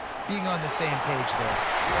guys being on the same page there.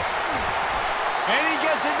 And he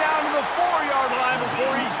gets it down to the 4-yard line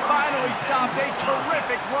before he's finally stopped. A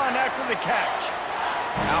terrific run after the catch.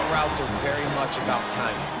 Out routes are very much about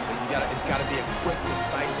timing. It's got to be a quick,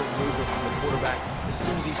 decisive movement from the quarterback. As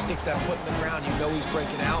soon as he sticks that foot in the ground, you know he's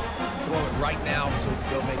breaking out. Throw it right now so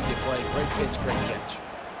they'll make you play. Great pitch, great catch.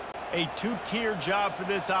 A two-tier job for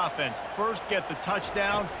this offense. First, get the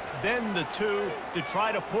touchdown, then the 2 to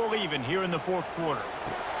try to pull even here in the 4th quarter.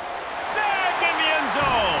 Snagged in the end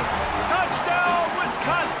zone. Touchdown,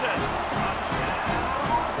 Wisconsin.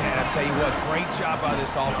 And I tell you what, great job by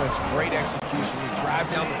this offense, great execution. You drive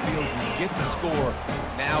down the field, you get the score.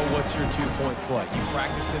 Now what's your 2-point play? You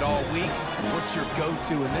practiced it all week. What's your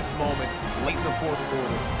go-to in this moment, late in the 4th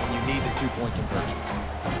quarter, when you need the 2-point conversion?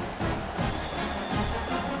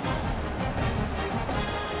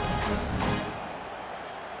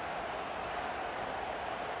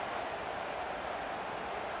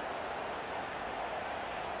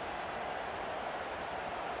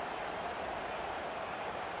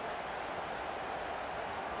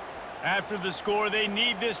 After the score, they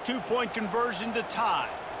need this 2-point conversion to tie.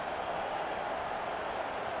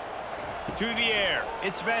 To the air,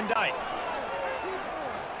 it's Van Dyke.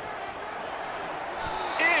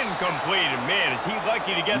 Incomplete, and man, is he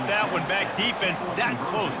lucky to get that one back. Defense that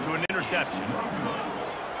close to an interception.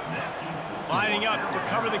 Lining up to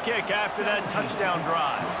cover the kick after that touchdown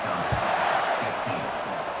drive.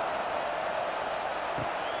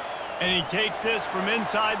 And he takes this from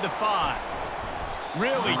inside the 5.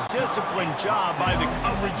 Really disciplined job by the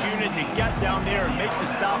coverage unit to get down there and make the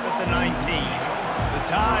stop at the 19. The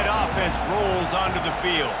Tide offense rolls onto the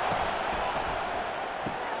field.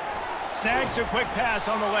 Snags a quick pass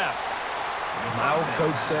on the left. My old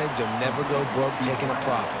coach said you'll never go broke taking a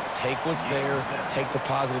profit. Take what's there, take the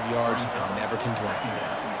positive yards, and never complain.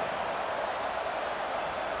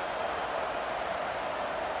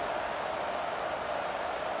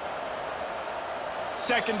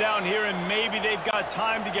 2nd down here, and maybe they've got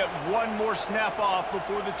time to get one more snap off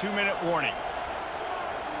before the 2-minute warning.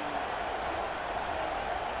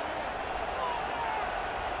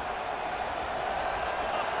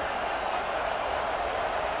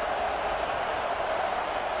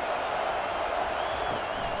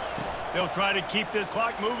 They'll try to keep this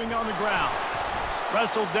clock moving on the ground.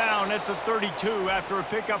 Wrestled down at the 32 after a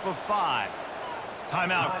pickup of 5.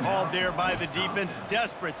 Timeout called there by the defense,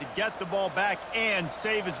 desperate to get the ball back and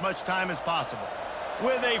save as much time as possible.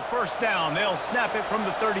 With a first down, they'll snap it from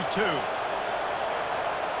the 32.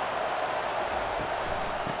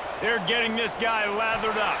 They're getting this guy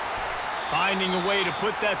lathered up. Finding a way to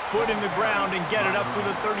put that foot in the ground and get it up to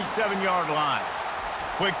the 37-yard line.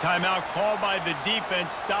 Quick timeout called by the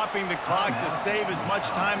defense, stopping the clock to save as much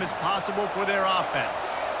time as possible for their offense.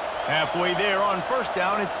 Halfway there on first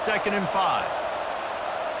down, it's 2nd and 5.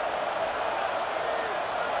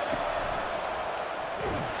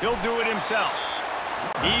 He'll do it himself.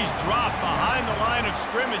 He's dropped behind the line of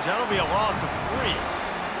scrimmage. That'll be a loss of 3.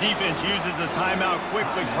 Defense uses a timeout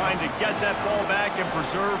quickly, trying to get that ball back and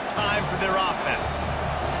preserve time for their offense.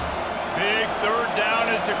 Big 3rd down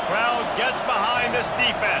as the crowd gets behind this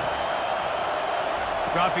defense.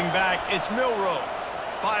 Dropping back, it's Milroe.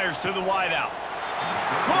 Fires to the wideout.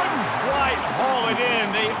 Couldn't quite haul it in.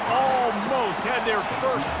 They almost had their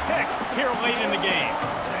first pick here late in the game.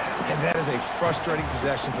 And that is a frustrating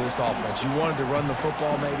possession for this offense. You wanted to run the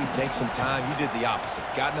football, maybe take some time. You did the opposite.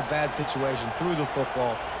 Got in a bad situation, threw the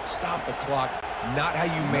football, stopped the clock. not how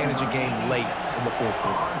you manage a game late in the fourth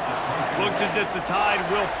quarter. Looks as if the Tide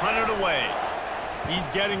will punt it away. He's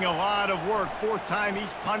getting a lot of work. Fourth time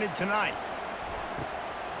he's punted tonight.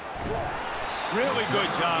 Really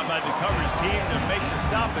good job by the coverage team to make the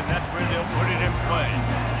stop, and that's where they'll put it in play.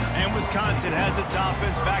 And Wisconsin has its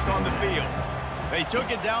offense back on the field. They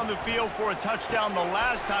took it down the field for a touchdown the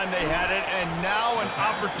last time they had it, and now an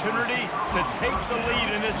opportunity to take the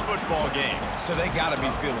lead in this football game. So they got to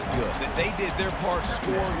be feeling good. They did their part,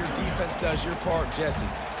 score, your defense does your part. Jesse,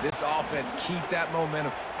 this offense, keep that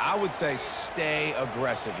momentum. I would say stay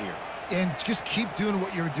aggressive here. And just keep doing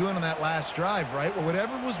what you were doing on that last drive, right? Well,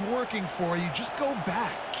 whatever was working for you, just go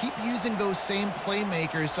back. Keep using those same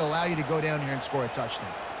playmakers to allow you to go down here and score a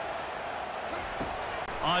touchdown.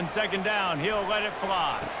 On second down, he'll let it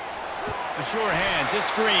fly. The sure hands,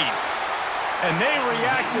 it's Green. And they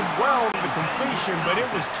reacted well to the completion, but it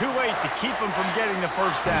was too late to keep them from getting the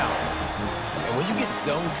first down. And when you get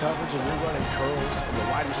zone coverage and you're running curls and the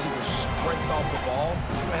wide receiver sprints off the ball,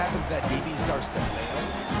 what happens? That DB starts to bail,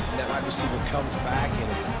 and that wide receiver comes back, and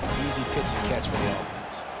it's easy pitch and catch for the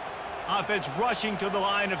offense. Offense rushing to the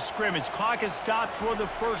line of scrimmage. Clock is stopped for the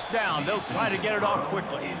first down. They'll try to get it off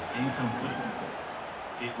quickly. Is incomplete.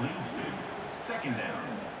 It leads to second down.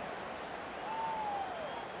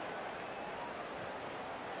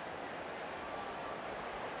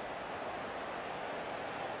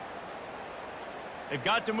 They've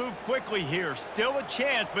got to move quickly here. Still a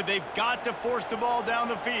chance, but they've got to force the ball down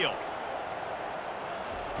the field.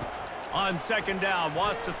 On second down,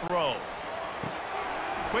 wants to throw.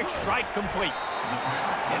 Quick strike complete.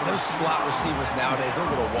 And those slot receivers nowadays, they're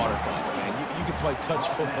little water bugs, man. You can play touch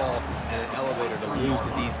football in an elevator to lose to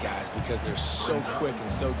these guys because they're so quick and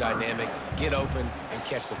so dynamic. Get open and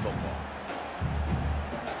catch the football.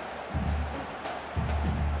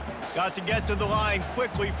 Got to get to the line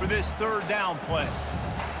quickly for this third down play.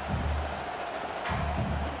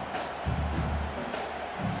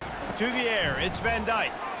 To the air, it's Van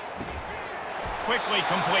Dyke. Quickly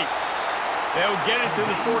complete. They'll get it to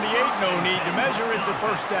the 48, no need to measure, it's a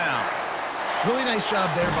first down. Really nice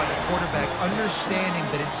job there by the quarterback, understanding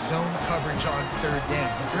that it's zone coverage on third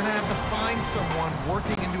down. You're going to have to find someone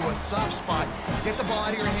working into a soft spot, get the ball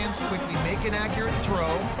out of your hands quickly, make an accurate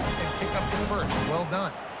throw, and pick up the first. Well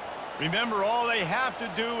done. Remember, all they have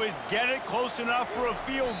to do is get it close enough for a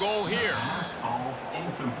field goal here. Pass falls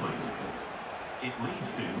incomplete. It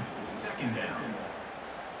leads to second down.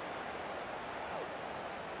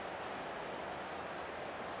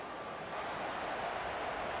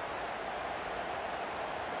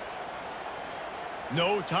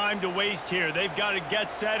 No time to waste here. They've got to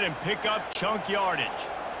get set and pick up chunk yardage.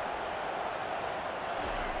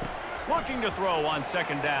 Looking to throw on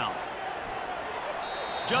second down.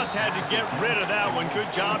 Just had to get rid of that one.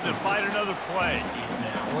 Good job to fight another play.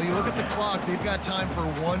 Well, you look at the clock. They've got time for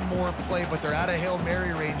one more play, but they're out of Hail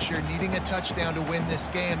Mary range here, needing a touchdown to win this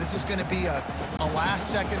game. This is going to be a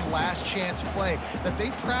last-second, last-chance play that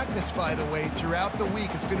they practice, by the way, throughout the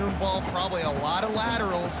week. It's going to involve probably a lot of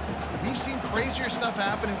laterals. We've seen crazier stuff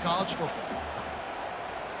happen in college football.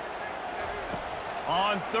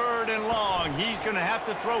 On third and long, he's going to have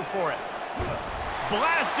to throw for it.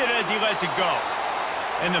 Blasted as he lets it go.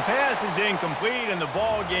 And the pass is incomplete, and the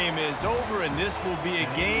ball game is over, and this will be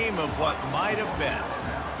a game of what might have been.